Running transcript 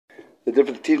The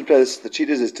different team players, the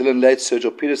cheaters is Dillyn Leyds,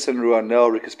 Sergio Peterson, Ruan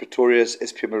Nel, Ricus Pretorius,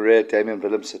 SP Marais, Damian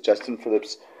Willemse, Justin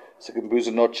Phillips,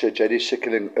 Sikambuza Notche, JD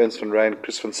Schikkeling, Ernst van Rijn,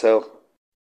 Chris van Sale,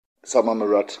 Salman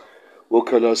Marat,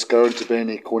 Wilco, Scarra and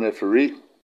Ntubeni, Cornet Fleury.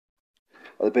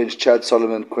 On the bench, Chad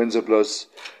Solomon, Quenzo Blos,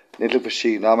 Neto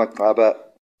Fashi, Namak Maba,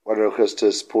 Juan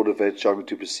Rojastas, Paul de Vet, Jean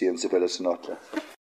Duplessis, and Isabella Sonata.